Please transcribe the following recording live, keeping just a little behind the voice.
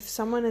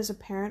someone is a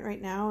parent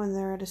right now and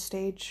they're at a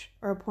stage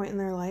or a point in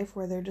their life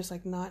where they're just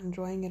like not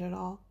enjoying it at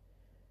all.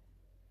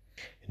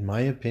 In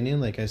my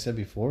opinion, like I said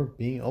before,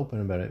 being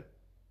open about it.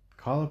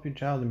 Call up your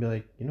child and be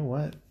like, you know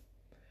what?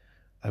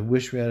 I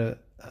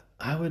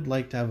would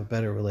like to have a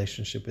better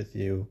relationship with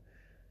you.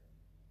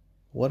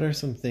 What are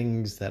some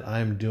things that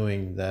I'm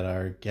doing that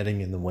are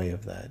getting in the way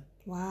of that?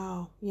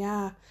 Wow.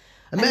 Yeah.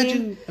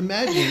 Imagine,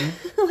 imagine.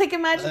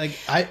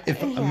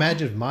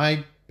 imagine if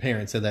my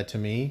parents said that to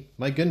me.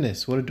 My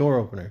goodness, what a door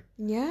opener.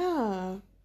 Yeah.